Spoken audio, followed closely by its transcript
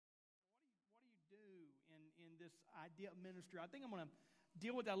this idea of ministry. I think I'm going to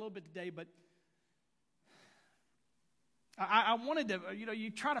deal with that a little bit today, but I wanted to, you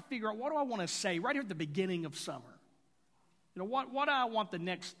try to figure out, what do I want to say right here at the beginning of summer? What do I want the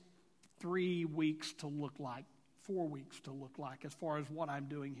next 3 weeks to look like, 4 weeks to look like, as far as what I'm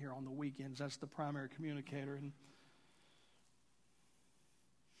doing here on the weekends as the primary communicator. And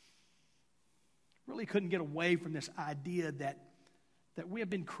really couldn't get away from this idea that we have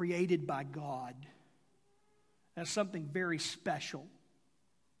been created by God as something very special.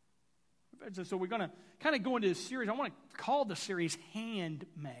 So we're going to kind of go into this series. I want to call the series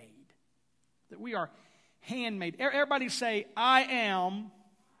Handmade. That we are handmade. Everybody say, I am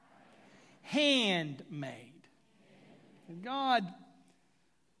handmade. And God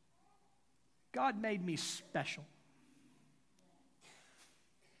made me special.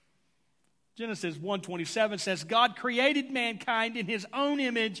 Genesis 1:27 says, God created mankind in His own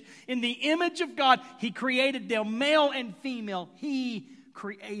image. In the image of God, He created them, male and female. He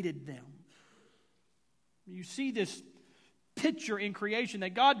created them. You see this picture in creation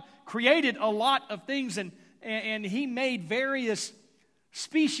that God created a lot of things, and He made various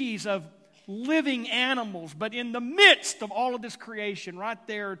species of living animals. But in the midst of all of this creation, right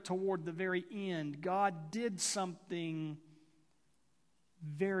there toward the very end, God did something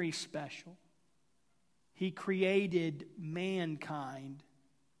very special. He created mankind.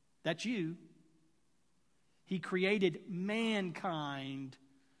 That's you. He created mankind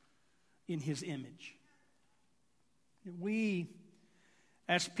in His image. We,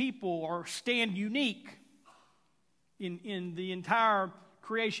 as people, stand unique in the entire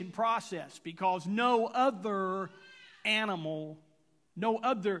creation process, because no other animal, no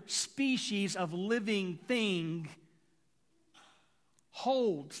other species of living thing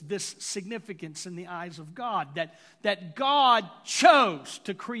holds this significance in the eyes of God. That God chose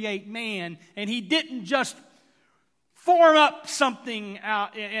to create man, and He didn't just form up something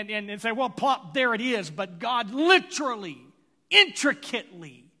out and say, well, plop, there it is. But God literally,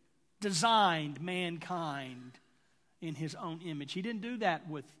 intricately designed mankind in His own image. He didn't do that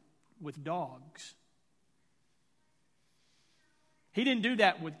with dogs. He didn't do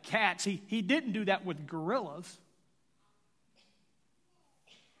that with cats. He didn't do that with gorillas.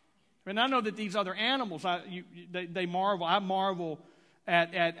 And I know that these other animals, they marvel. I marvel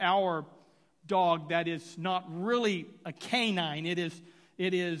at our dog that is not really a canine. It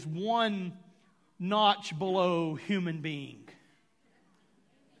is one notch below human being.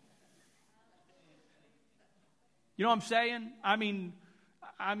 You know what I'm saying?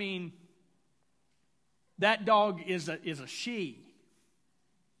 I mean, that dog is a she,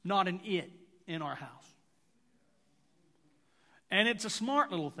 not an it in our house. And it's a smart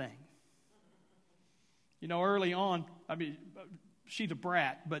little thing. Early on, she's a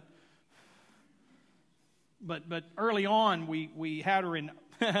brat, but early on, we had her in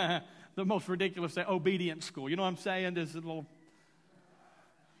the most ridiculous obedience school. You know what I'm saying? This little,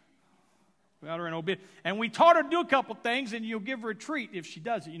 we had her in obedience, and we taught her to do a couple things, and you'll give her a treat if she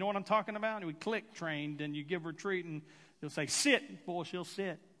does it. You know what I'm talking about? And we click trained, and you give her a treat, and you'll say sit, boy, she'll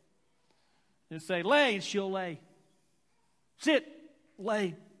sit. And say lay, she'll lay. Sit,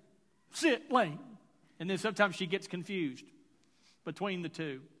 lay, sit, lay. And then sometimes she gets confused between the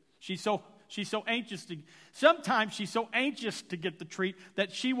two. She's so anxious to. Sometimes she's so anxious to get the treat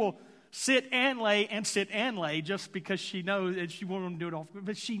that she will sit and lay just because she knows, and she won't do it all.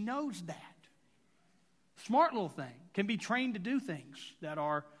 But she knows that. Smart little thing. Can be trained to do things that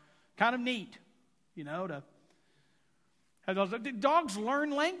are kind of neat. Dogs learn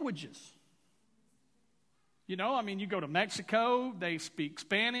languages. You go to Mexico, they speak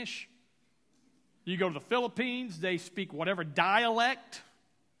Spanish. You go to the Philippines, they speak whatever dialect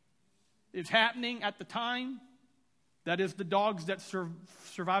is happening at the time. That is the dogs that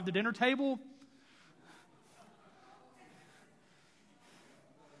survive the dinner table.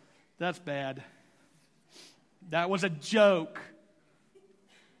 That's bad. That was a joke.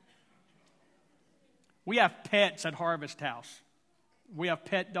 We have pets at Harvest House. We have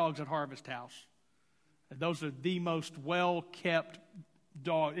pet dogs at Harvest House. And those are the most well-kept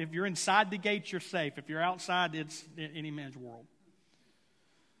dogs. If you're inside the gates, you're safe. If you're outside, it's any man's world.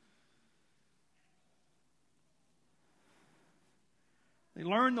 They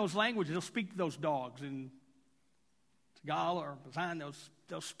learn those languages. They'll speak to those dogs in Tagalog or Basan.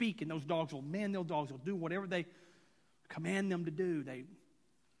 They'll speak, and those dogs will do whatever they command them to do. They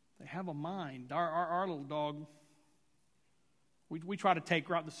have a mind. Our little dog, we try to take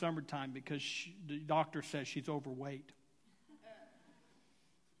her out in the summertime because the doctor says she's overweight.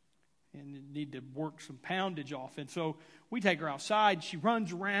 and need to work some poundage off. And so we take her outside. She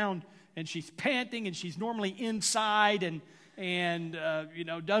runs around, and she's panting, and she's normally inside and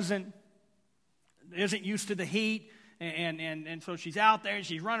isn't used to the heat. And so she's out there, and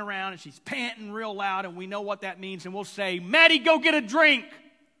she's running around, and she's panting real loud, and we know what that means. And we'll say, Maddie, go get a drink.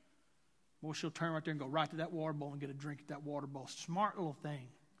 Well, she'll turn right there and go right to that water bowl and get a drink at that water bowl. Smart little thing.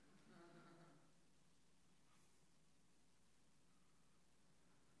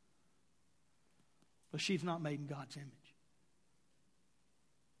 But she's not made in God's image.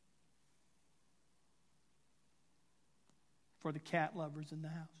 For the cat lovers in the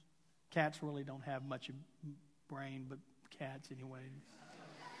house. Cats really don't have much brain, but cats anyway.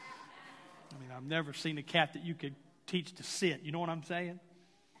 I mean, I've never seen a cat that you could teach to sit. You know what I'm saying?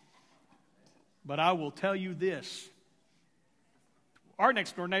 But I will tell you this. Our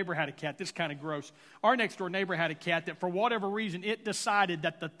next door neighbor had a cat. This is kind of gross. Our next door neighbor had a cat that for whatever reason, it decided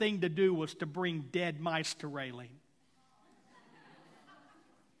that the thing to do was to bring dead mice to Raylene.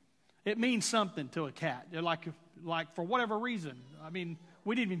 It means something to a cat. They're like for whatever reason. I mean,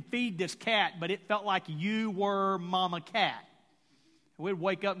 we didn't even feed this cat, but it felt like you were mama cat. We'd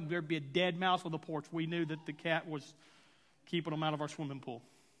wake up and there'd be a dead mouse on the porch. We knew that the cat was keeping them out of our swimming pool.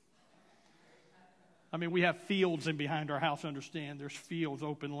 I mean, we have fields in behind our house, understand. There's fields,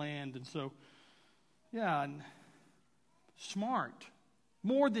 open land. And so, yeah, and smart.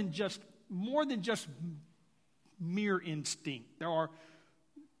 More than just mere instinct. There are,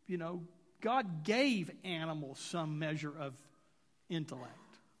 God gave animals some measure of intellect.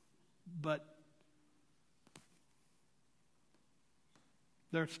 But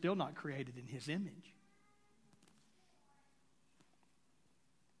they're still not created in His image.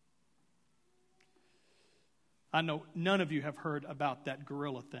 I know none of you have heard about that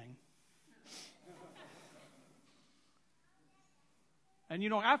gorilla thing.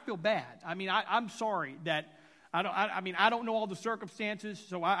 And I feel bad. I mean, I'm sorry that I don't know all the circumstances,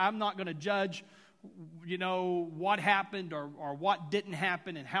 so I'm not going to judge, what happened or what didn't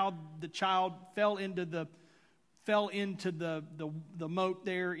happen and how the child fell into the moat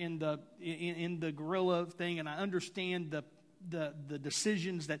there in the gorilla thing. And I understand the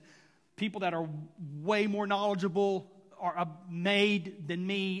decisions that people that are way more knowledgeable are made than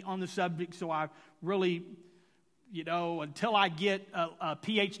me on the subject. So I really, until I get a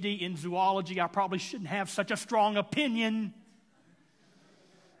PhD in zoology, I probably shouldn't have such a strong opinion.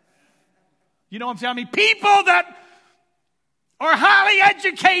 You know what I'm saying? I mean, people that are highly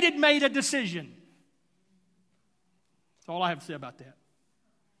educated made a decision. That's all I have to say about that.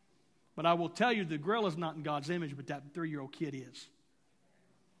 But I will tell you, the gorilla's not in God's image, but that 3-year-old kid is.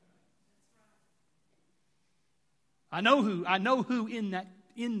 I know who in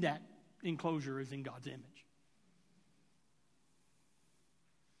that enclosure is in God's image.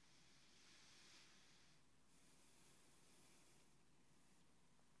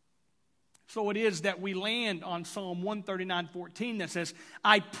 So it is that we land on Psalm 139:14 that says,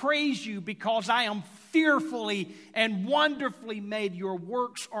 I praise you because I am fearfully and wonderfully made. Your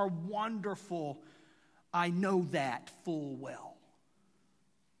works are wonderful. I know that full well.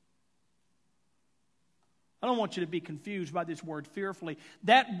 I don't want you to be confused by this word fearfully.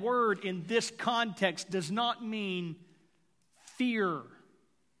 That word in this context does not mean fear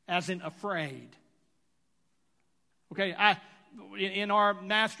as in afraid. Okay, in our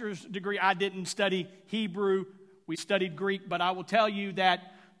master's degree, I didn't study Hebrew. We studied Greek, but I will tell you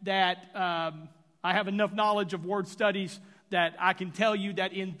that I have enough knowledge of word studies that I can tell you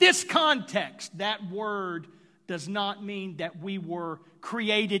that in this context, that word does not mean that we were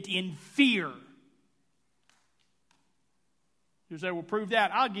created in fear. You say, well, prove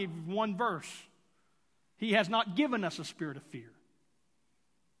that. I'll give you one verse. He has not given us a spirit of fear.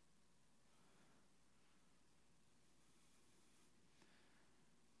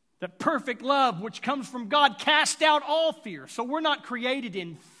 That perfect love which comes from God casts out all fear. So we're not created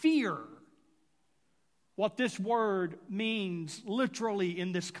in fear. What this word means literally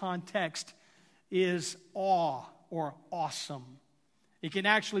in this context is awe or awesome. It can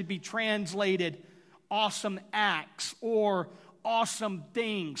actually be translated awesome acts or awesome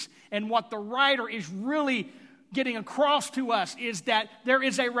things. And what the writer is really getting across to us is that there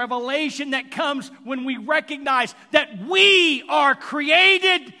is a revelation that comes when we recognize that we are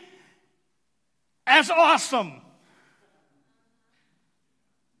created as awesome.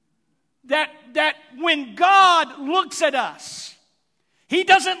 That when God looks at us, He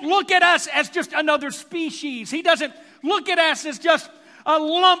doesn't look at us as just another species. He doesn't look at us as just a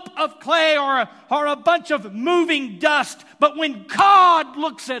lump of clay or a bunch of moving dust. But when God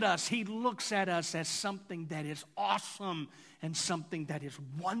looks at us, He looks at us as something that is awesome and something that is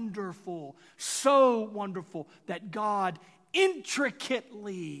wonderful, so wonderful that God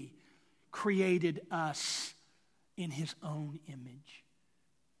intricately created us in His own image.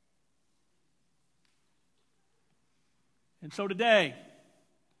 And so today,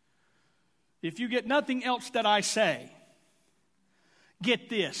 if you get nothing else that I say, get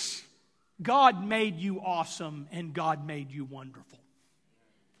this. God made you awesome and God made you wonderful.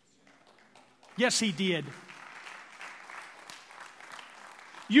 Yes, He did.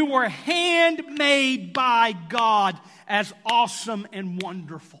 You were handmade by God as awesome and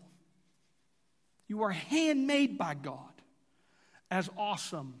wonderful. You were handmade by God as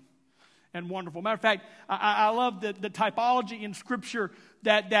awesome and wonderful. Matter of fact, I love the typology in Scripture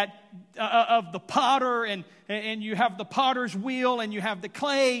that of the potter, and you have the potter's wheel, and you have the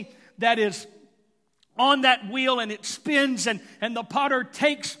clay that is on that wheel, and it spins, and the potter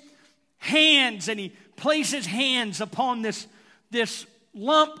takes hands, and he places hands upon this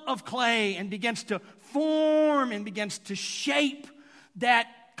lump of clay and begins to form and begins to shape that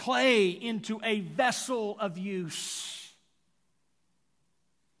clay into a vessel of use.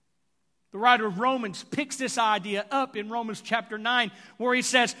 The writer of Romans picks this idea up in Romans chapter 9, where he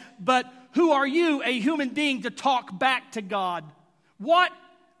says, "But who are you, a human being, to talk back to God?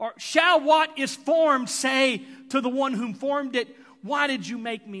 Shall what is formed say to the one whom formed it, why did you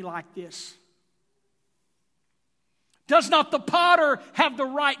make me like this? Does not the potter have the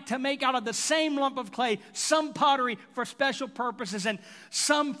right to make out of the same lump of clay some pottery for special purposes and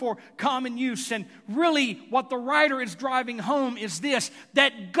some for common use?" And really what the writer is driving home is this,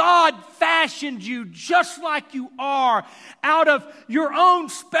 that God fashioned you just like you are out of your own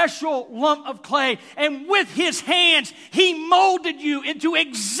special lump of clay. And with His hands, He molded you into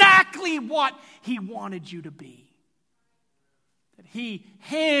exactly what He wanted you to be. That He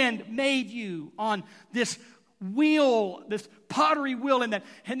hand-made you on this wheel, this pottery wheel, and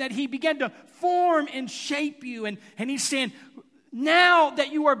that He began to form and shape you. And He's saying, now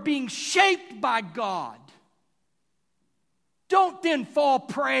that you are being shaped by God, don't then fall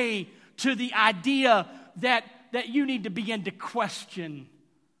prey to the idea that you need to begin to question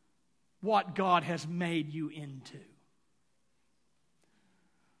what God has made you into.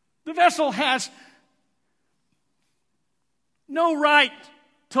 The vessel has no right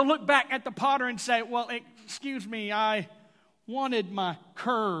to look back at the potter and say, well, excuse me, I wanted my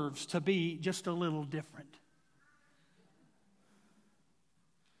curves to be just a little different.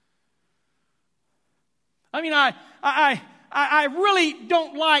 I mean, I really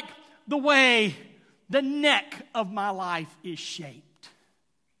don't like the way the neck of my life is shaped.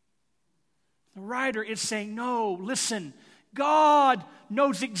 The writer is saying, no, listen, God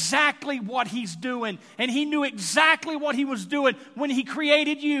knows exactly what He's doing, and He knew exactly what He was doing when He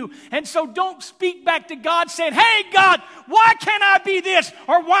created you. And so don't speak back to God saying, hey God, why can't I be this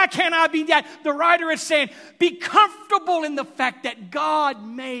or why can't I be that? The writer is saying, be comfortable in the fact that God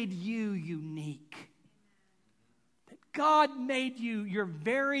made you unique. That God made you your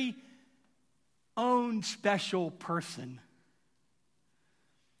very own special person.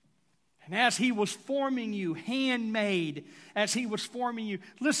 And as He was forming you, handmade, as He was forming you,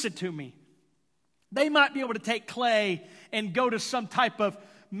 listen to me. They might be able to take clay and go to some type of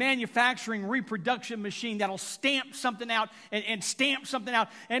manufacturing reproduction machine that'll stamp something out and stamp something out.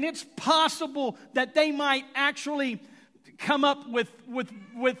 And it's possible that they might actually come up with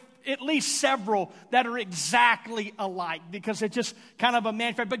at least several that are exactly alike, because it's just kind of a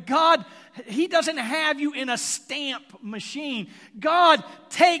manufacturer. But God, He doesn't have you in a stamp machine. God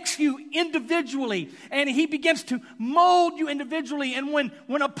takes you individually and He begins to mold you individually. And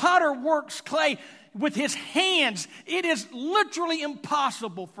when a potter works clay with his hands, it is literally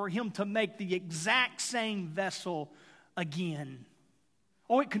impossible for him to make the exact same vessel again.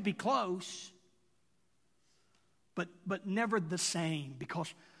 Oh, it could be close, but never the same,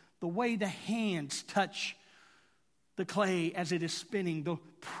 because the way the hands touch the clay as it is spinning, the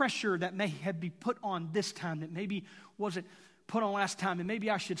pressure that may have been put on this time that maybe wasn't put on last time. And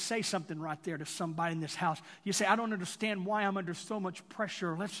maybe I should say something right there to somebody in this house. You say, I don't understand why I'm under so much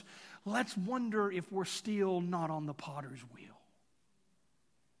pressure. Let's wonder if we're still not on the potter's wheel.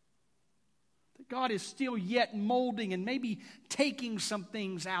 That God is still yet molding and maybe taking some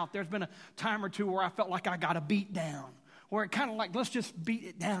things out. There's been a time or two where I felt like I got a beat down. Or it kind of like, let's just beat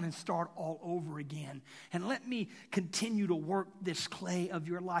it down and start all over again. And let me continue to work this clay of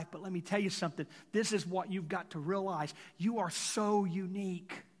your life. But let me tell you something. This is what you've got to realize. You are so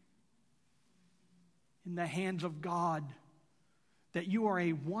unique in the hands of God that you are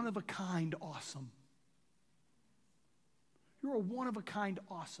a one-of-a-kind awesome. You're a one-of-a-kind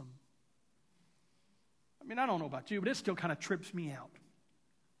awesome. I mean, I don't know about you, but it still kind of trips me out.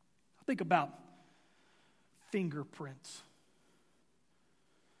 I think about fingerprints.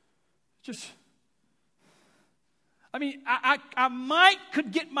 I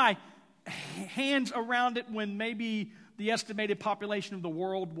could get my hands around it when maybe the estimated population of the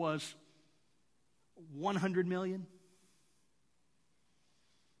world was 100 million.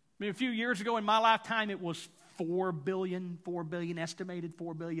 I mean, a few years ago in my lifetime, it was 4 billion estimated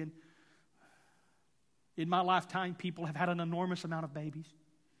 4 billion. In my lifetime, people have had an enormous amount of babies.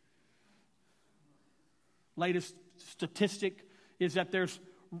 Latest statistic is that there's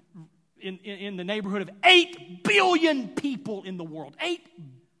in the neighborhood of 8 billion people in the world. 8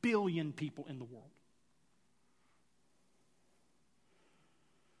 billion people in the world.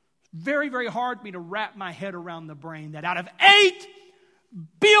 Very, very hard for me to wrap my head around the brain that out of 8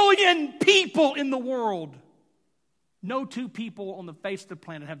 billion people in the world, no two people on the face of the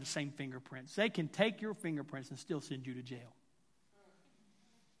planet have the same fingerprints. They can take your fingerprints and still send you to jail.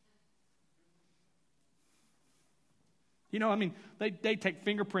 You know, I mean, they take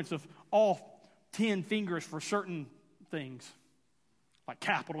fingerprints of all 10 fingers for certain things, like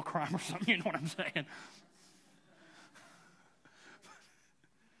capital crime or something, you know what I'm saying?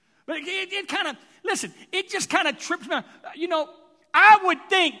 But it just kind of trips me out. You know, I would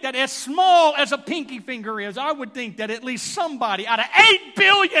think that as small as a pinky finger is, I would think that at least somebody, out of 8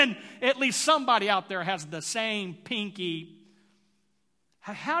 billion, at least somebody out there has the same pinky.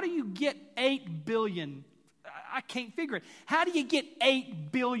 How do you get 8 billion? I can't figure it. How do you get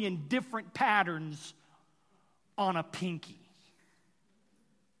 8 billion different patterns on a pinky?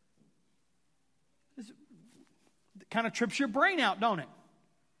 It kind of trips your brain out, don't it?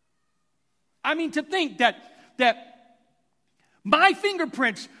 I mean, to think that my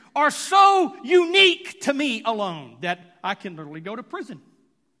fingerprints are so unique to me alone that I can literally go to prison.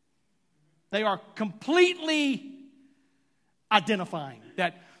 They are completely identifying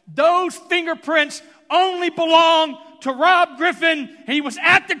that those fingerprints only belong to Rob Griffin. He was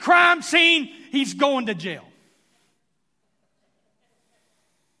at the crime scene. He's going to jail.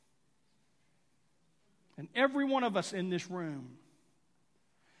 And every one of us in this room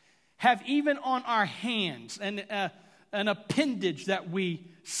have, even on our hands, an appendage that we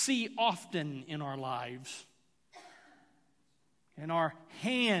see often in our lives. And our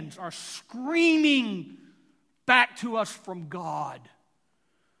hands are screaming back to us from God,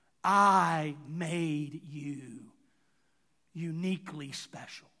 I made you uniquely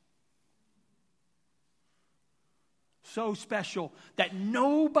special. So special that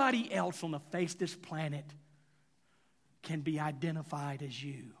nobody else on the face of this planet can be identified as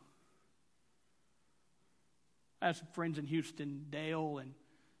you. I had some friends in Houston, Dale and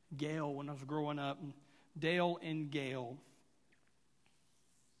Gail, when I was growing up. And Dale and Gail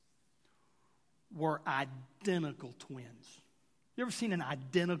were identical twins. You ever seen an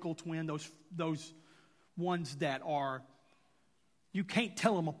identical twin? Those ones that are, you can't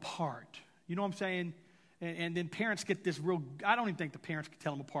tell them apart. You know what I'm saying? And then parents get this real, I don't even think the parents can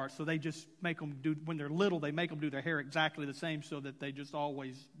tell them apart, so they just make them do, when they're little, they make them do their hair exactly the same so that they just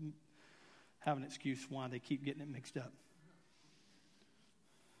always have an excuse why they keep getting it mixed up.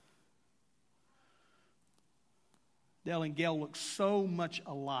 Dale and Gail looked so much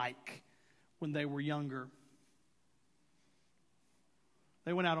alike when they were younger.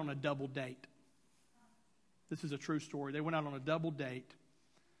 They went out on a double date. This is a true story. They went out on a double date,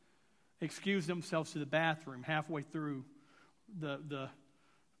 excused themselves to the bathroom halfway through the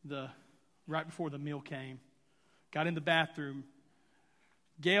right before the meal came. Got in the bathroom.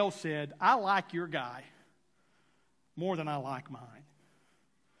 Gail said, I like your guy more than I like mine.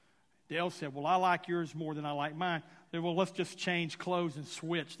 Dale said, well, I like yours more than I like mine. They said, well, let's just change clothes and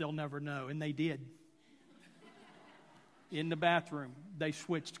switch. They'll never know. And they did. In the bathroom, they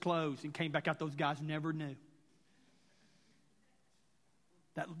switched clothes and came back out. Those guys never knew.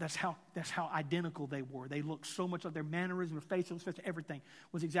 That's how identical they were. They looked so much like their mannerism, their facial expression, everything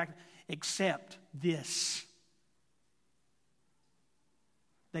was exactly, except this.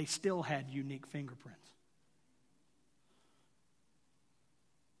 They still had unique fingerprints.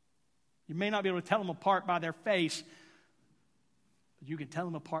 You may not be able to tell them apart by their face, but you can tell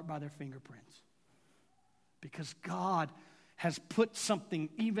them apart by their fingerprints. Because God has put something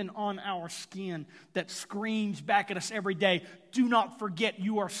even on our skin that screams back at us every day. Do not forget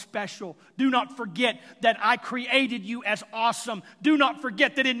you are special. Do not forget that I created you as awesome. Do not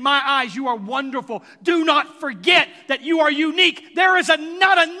forget that in my eyes you are wonderful. Do not forget that you are unique. There is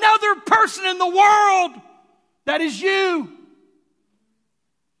not another person in the world that is you.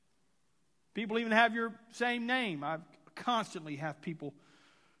 People even have your same name. I constantly have people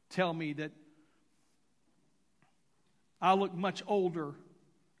tell me that I look much older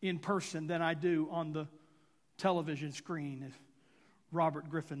in person than I do on the television screen as Robert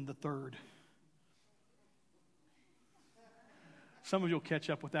Griffin III. Some of you will catch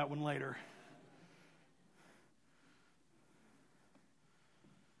up with that one later.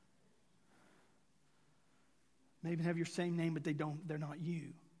 They even have your same name, but they're not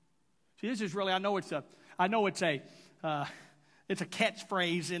you. See, this is really, I know it's a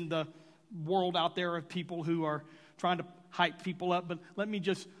catchphrase in the world out there of people who are trying to hype people up, but let me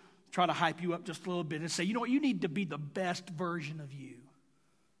just try to hype you up just a little bit and say, you know what, you need to be the best version of you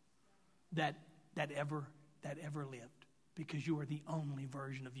that ever lived, because you are the only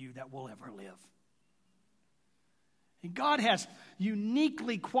version of you that will ever live. And God has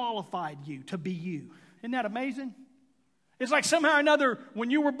uniquely qualified you to be you. Isn't that amazing? It's like somehow or another, when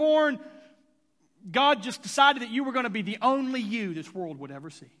you were born, God just decided that you were going to be the only you this world would ever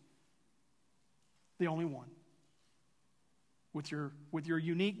see. The only one. With your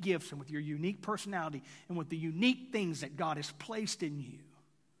unique gifts and with your unique personality and with the unique things that God has placed in you.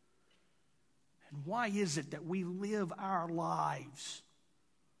 And why is it that we live our lives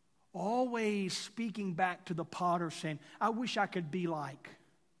always speaking back to the potter saying, I wish I could be like.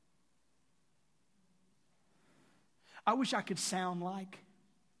 I wish I could sound like.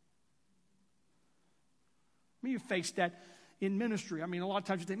 I mean, you face that in ministry. I mean, a lot of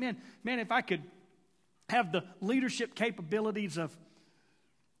times you think, man, if I could have the leadership capabilities of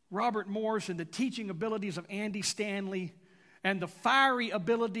Robert Morris and the teaching abilities of Andy Stanley and the fiery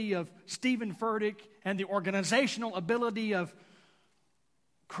ability of Stephen Furtick and the organizational ability of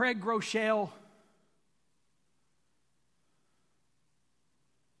Craig Groeschel,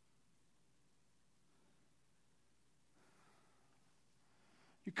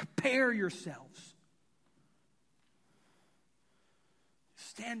 you compare yourselves.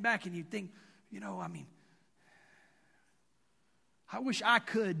 Stand back and you think, I wish I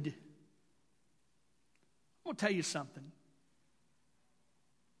could. I'm going to tell you something.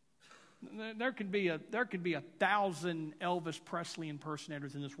 There could be 1,000 Elvis Presley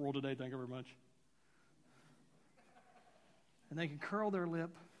impersonators in this world today. Thank you very much. And they can curl their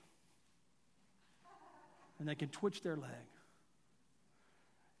lip, and they can twitch their leg,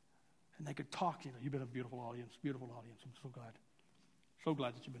 and they could talk. You've been a beautiful audience. I'm so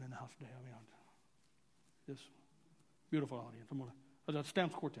glad that you've been in the house today. This beautiful audience. The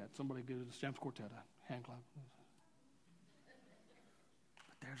Stamps Quartet. Somebody give the Stamps Quartet a hand clap.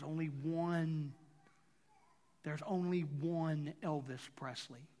 But there's only one Elvis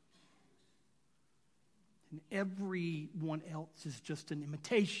Presley. And everyone else is just an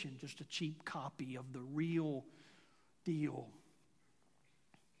imitation, just a cheap copy of the real deal.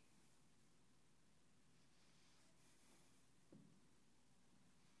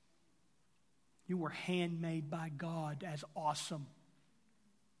 You were handmade by God as awesome.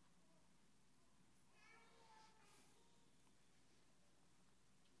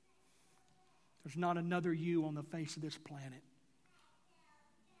 There's not another you on the face of this planet.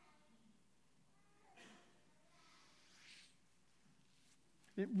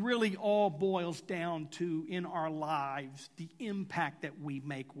 It really all boils down to, in our lives, the impact that we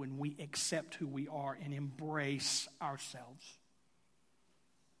make when we accept who we are and embrace ourselves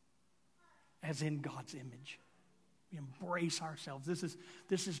as in God's image. We embrace ourselves. This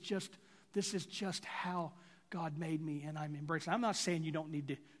is just how God made me, and I'm embracing. I'm not saying you don't need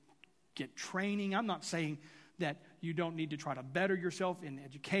to get training. I'm not saying that you don't need to try to better yourself in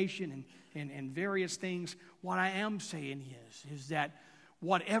education and various things. What I am saying is that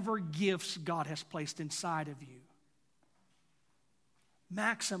whatever gifts God has placed inside of you,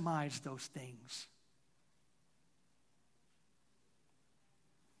 maximize those things.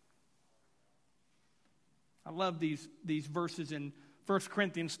 I love these verses in 1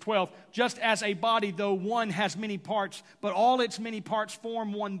 Corinthians 12. Just as a body, though one has many parts, but all its many parts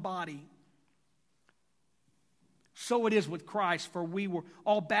form one body. So it is with Christ, for we were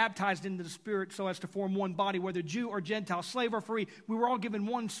all baptized into the Spirit so as to form one body, whether Jew or Gentile, slave or free. We were all given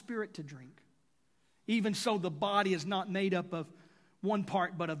one Spirit to drink. Even so, the body is not made up of one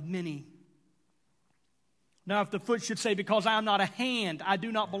part, but of many. Now, if the foot should say, because I am not a hand, I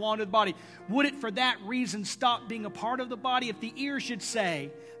do not belong to the body, would it for that reason stop being a part of the body? If the ear should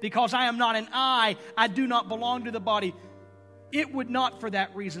say, because I am not an eye, I do not belong to the body, it would not for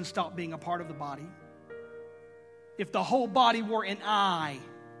that reason stop being a part of the body. If the whole body were an eye,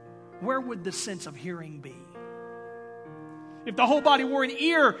 where would the sense of hearing be? If the whole body were an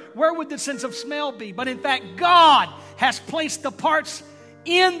ear, where would the sense of smell be? But in fact, God has placed the parts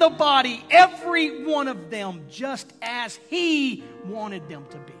in the body, every one of them, just as He wanted them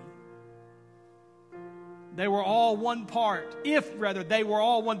to be. they were all one part, if rather they were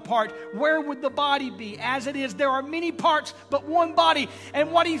all one part, where would the body be? As it is, there are many parts, but one body.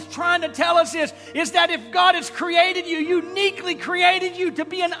 And what he's trying to tell us is that if God has created you, uniquely created you to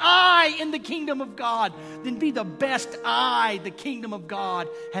be an eye in the kingdom of God, then be the best eye the kingdom of God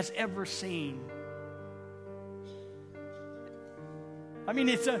has ever seen. I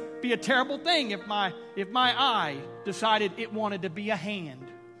mean, be a terrible thing if my eye decided it wanted to be a hand.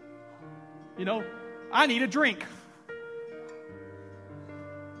 You know, I need a drink.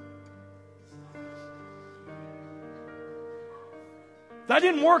 That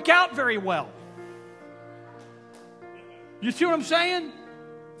didn't work out very well. You see what I'm saying?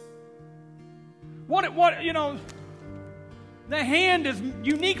 What you know, the hand is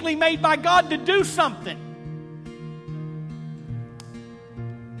uniquely made by God to do something.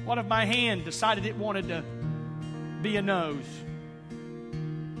 What if my hand decided it wanted to be a nose?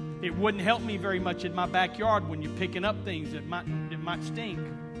 It wouldn't help me very much in my backyard when you're picking up things that might stink.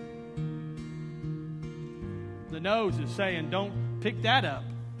 The nose is saying, don't pick that up.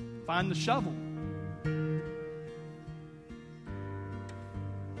 Find the shovel.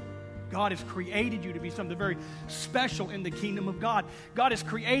 God has created you to be something very special in the kingdom of God. God has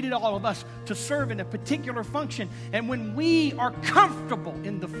created all of us to serve in a particular function. And when we are comfortable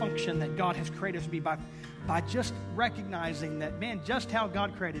in the function that God has created us to be by just recognizing that, man, just how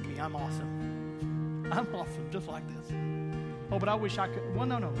God created me, I'm awesome. I'm awesome, just like this. Oh, but I wish I could. Well,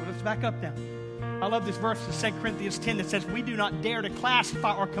 no. Let's back up now. I love this verse in 2 Corinthians 10 that says, we do not dare to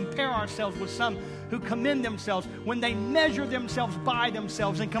classify or compare ourselves with some who commend themselves. When they measure themselves by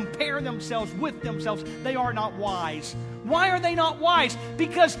themselves and compare themselves with themselves, they are not wise. Why are they not wise?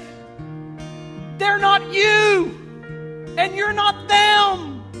 Because they're not you, and you're not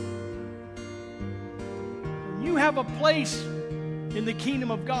them. You have a place in the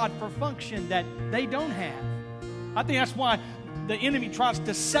kingdom of God for function that they don't have. I think that's why the enemy tries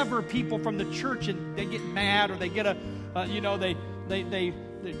to sever people from the church, and they get mad, or they get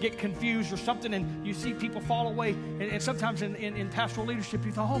they get confused or something, and you see people fall away. And sometimes in pastoral leadership,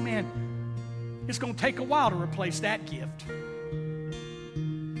 you thought, oh man, it's going to take a while to replace that gift.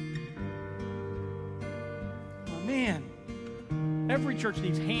 Oh man, every church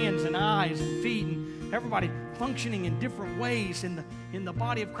needs hands and eyes and feet, and everybody functioning in different ways in the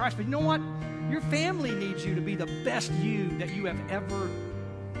body of Christ. But you know what? Your family needs you to be the best you that you have ever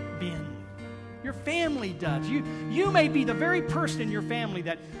been. Your family does. You may be the very person in your family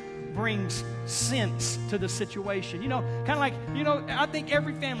that brings sense to the situation. You know, kind of like, I think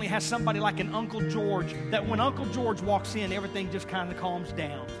every family has somebody like an Uncle George, that when Uncle George walks in, everything just kind of calms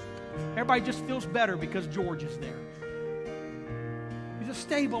down. Everybody just feels better because George is there. He's a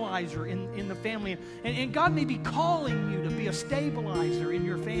stabilizer in the family. And God may be calling you to be a stabilizer in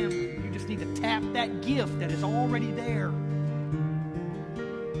your family. You just need to tap that gift that is already there.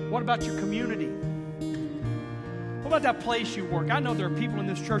 What about your community? What about that place you work? I know there are people in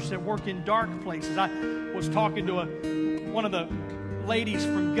this church that work in dark places. I was talking to one of the ladies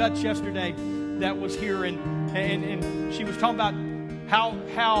from Guts yesterday that was here, and she was talking about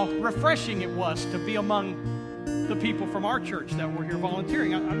how refreshing it was to be among the people from our church that were here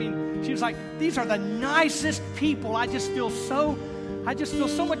volunteering. I mean, she was like, these are the nicest people. I just feel so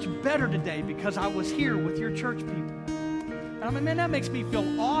much better today because I was here with your church people. And I mean, man, that makes me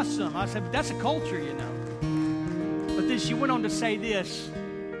feel awesome. I said, but that's a culture, you know. But then she went on to say this: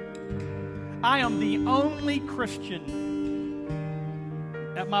 I am the only Christian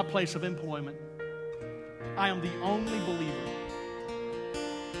at my place of employment. I am the only believer.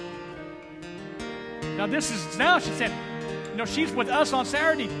 Now she said, she's with us on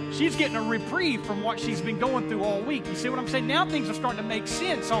Saturday. She's getting a reprieve from what she's been going through all week. You see what I'm saying? Now things are starting to make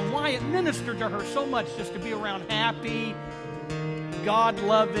sense on why it ministered to her so much just to be around happy,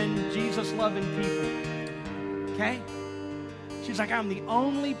 God-loving, Jesus-loving people. Okay? She's like, I'm the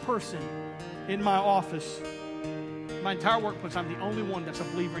only person in my office, my entire workplace, I'm the only one that's a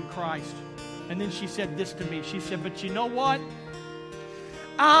believer in Christ. And then she said this to me. She said, but you know what?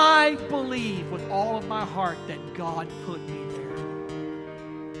 I believe with all of my heart that God put me there.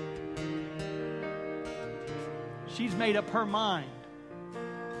 She's made up her mind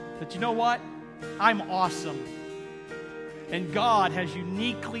that, you know what? I'm awesome. And God has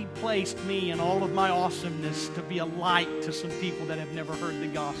uniquely placed me in all of my awesomeness to be a light to some people that have never heard the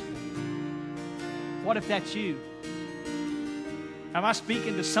gospel. What if that's you? Am I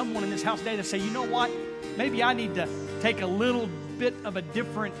speaking to someone in this house today that say, you know what? Maybe I need to take a little bit of a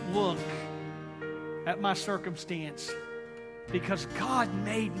different look at my circumstance, because God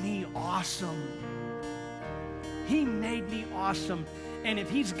made me awesome. He made me awesome. And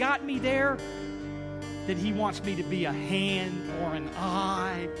if He's got me there, that He wants me to be a hand or an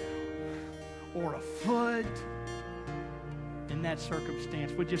eye or a foot in that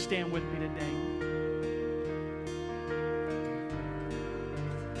circumstance. Would you stand with me today?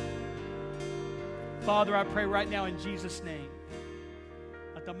 Father, I pray right now in Jesus' name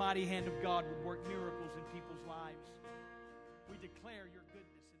that the mighty hand of God would work miracles in people's lives. We declare your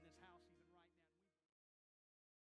goodness.